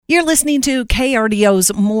You're listening to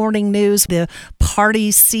KRDO's Morning News. The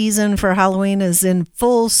party season for Halloween is in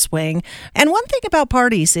full swing. And one thing about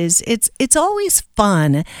parties is it's always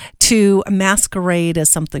fun to masquerade as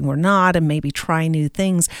something we're not and maybe try new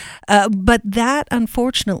things. But that,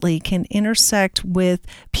 unfortunately, can intersect with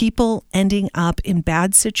people ending up in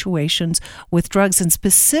bad situations with drugs, and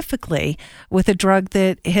specifically with a drug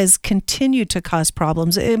that has continued to cause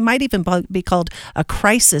problems. It might even be called a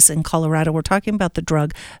crisis in Colorado. We're talking about the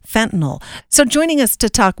drug fentanyl. So joining us to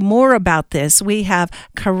talk more about this, we have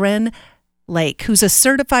Kiryn, who's a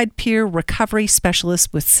certified peer recovery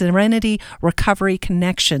specialist with Serenity Recovery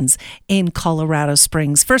Connections in Colorado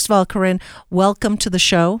Springs. First of all, Kiryn, welcome to the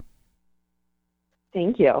show.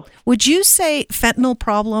 Thank you. Would you say fentanyl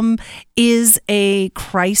problem is a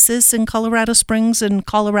crisis in Colorado Springs and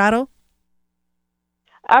Colorado?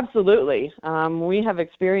 Absolutely. We have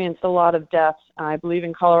experienced a lot of deaths. I believe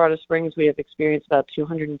in Colorado Springs we have experienced about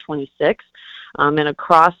 226. And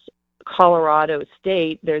across Colorado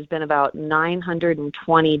State, there's been about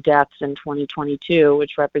 920 deaths in 2022,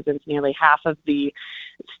 which represents nearly half of the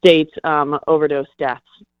state's overdose deaths.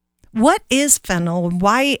 What is fentanyl?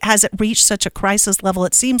 Why has it reached such a crisis level,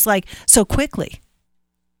 it seems like, so quickly?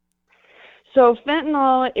 So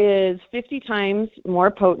fentanyl is 50 times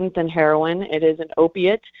more potent than heroin. It is an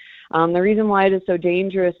opiate. The reason why it is so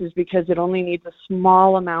dangerous is because it only needs a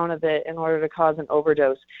small amount of it in order to cause an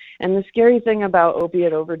overdose. And the scary thing about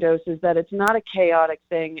opiate overdose is that it's not a chaotic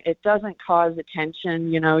thing. It doesn't cause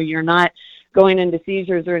attention. You're not going into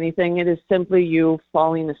seizures or anything. It is simply you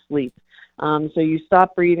falling asleep. So you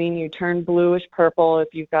stop breathing, you turn bluish purple. If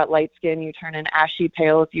you've got light skin, you turn an ashy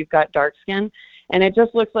pale if you've got dark skin. And it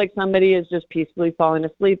just looks like somebody is just peacefully falling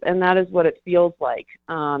asleep, and that is what it feels like.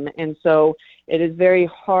 And so it is very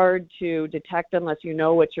hard to detect unless you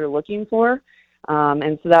know what you're looking for.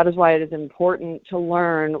 And so that is why it is important to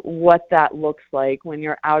learn what that looks like when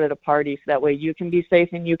you're out at a party, so that way you can be safe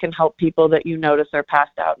and you can help people that you notice are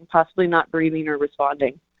passed out and possibly not breathing or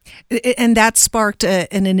responding. And that sparked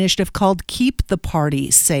an initiative called Keep the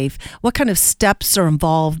Party Safe. What kind of steps are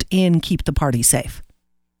involved in Keep the Party Safe?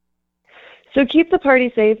 So Keep the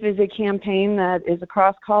Party Safe is a campaign that is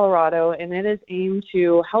across Colorado, and it is aimed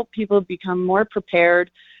to help people become more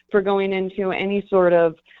prepared for going into any sort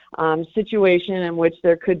of situation in which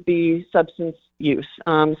there could be substance use.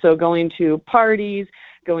 So going to parties,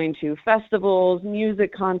 going to festivals,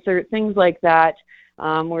 music concerts, things like that,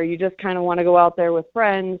 where you just kind of want to go out there with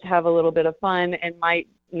friends, have a little bit of fun, and might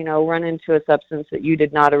run into a substance that you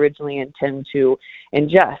did not originally intend to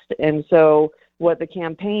ingest. And so what the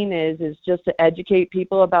campaign is just to educate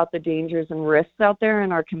people about the dangers and risks out there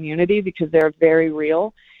in our community, because they're very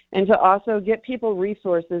real, and to also get people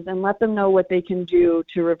resources and let them know what they can do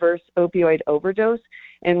to reverse opioid overdose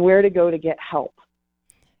and where to go to get help.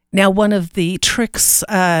 Now, one of the tricks,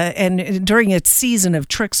 and during its season of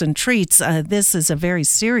tricks and treats, this is a very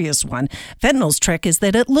serious one. Fentanyl's trick is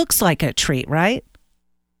that it looks like a treat, right?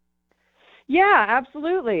 Yeah,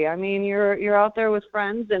 absolutely. I mean, you're out there with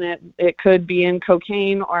friends, and it could be in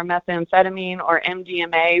cocaine or methamphetamine or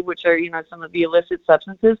MDMA, which are some of the illicit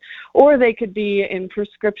substances, or they could be in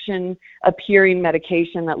prescription appearing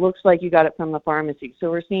medication that looks like you got it from the pharmacy.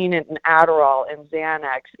 So we're seeing it in Adderall and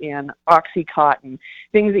Xanax and Oxycontin,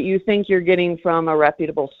 things that you think you're getting from a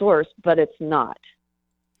reputable source, but it's not.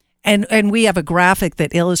 And we have a graphic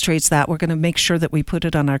that illustrates that. We're going to make sure that we put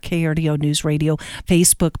it on our KRDO News Radio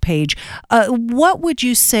Facebook page. What would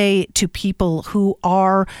you say to people who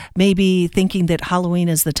are maybe thinking that Halloween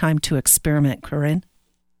is the time to experiment, Kiryn?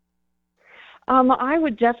 I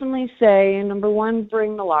would definitely say, number one,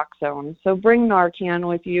 bring naloxone. So bring Narcan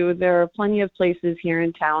with you. There are plenty of places here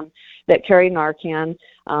in town that carry Narcan.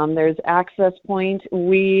 There's Access Point.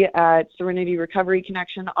 We at Serenity Recovery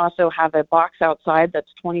Connection also have a box outside that's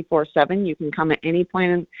 24/7. You can come at any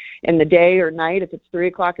point in the day or night. If it's 3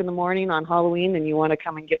 o'clock in the morning on Halloween and you want to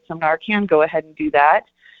come and get some Narcan, go ahead and do that.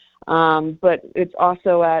 But it's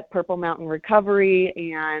also at Purple Mountain Recovery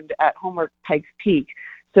and at Homework Pikes Peak.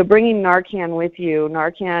 So bringing Narcan with you,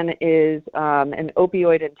 Narcan is an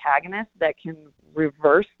opioid antagonist that can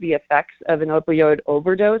reverse the effects of an opioid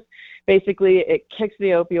overdose. Basically, it kicks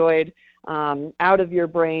the opioid out of your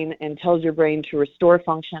brain and tells your brain to restore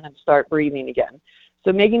function and start breathing again.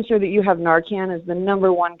 So making sure that you have Narcan is the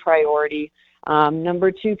number one priority.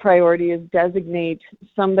 Number two priority is designate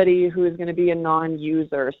somebody who is going to be a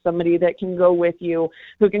non-user, somebody that can go with you,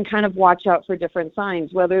 who can kind of watch out for different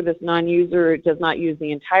signs, whether this non-user does not use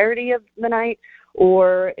the entirety of the night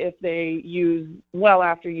or if they use well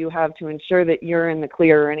after you have, to ensure that you're in the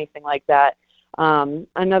clear or anything like that.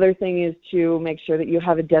 Another thing is to make sure that you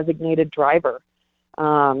have a designated driver.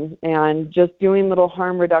 and just doing little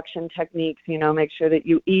harm reduction techniques. Make sure that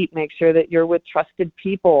you eat, make sure that you're with trusted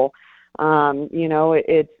people. Halloween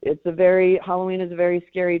is a very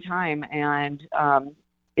scary time, and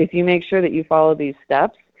if you make sure that you follow these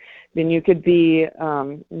steps, then you could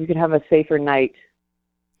have a safer night.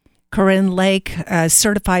 Kiryn Lake, a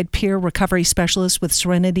certified peer recovery specialist with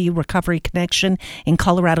Serenity Recovery Connection in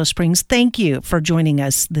Colorado Springs. Thank you for joining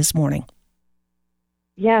us this morning.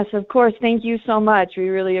 Yes, of course. Thank you so much. We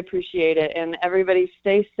really appreciate it. And everybody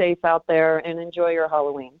stay safe out there and enjoy your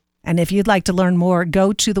Halloween. And if you'd like to learn more,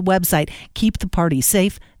 go to the website,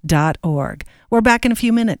 keepthepartysafe.org. We're back in a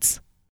few minutes.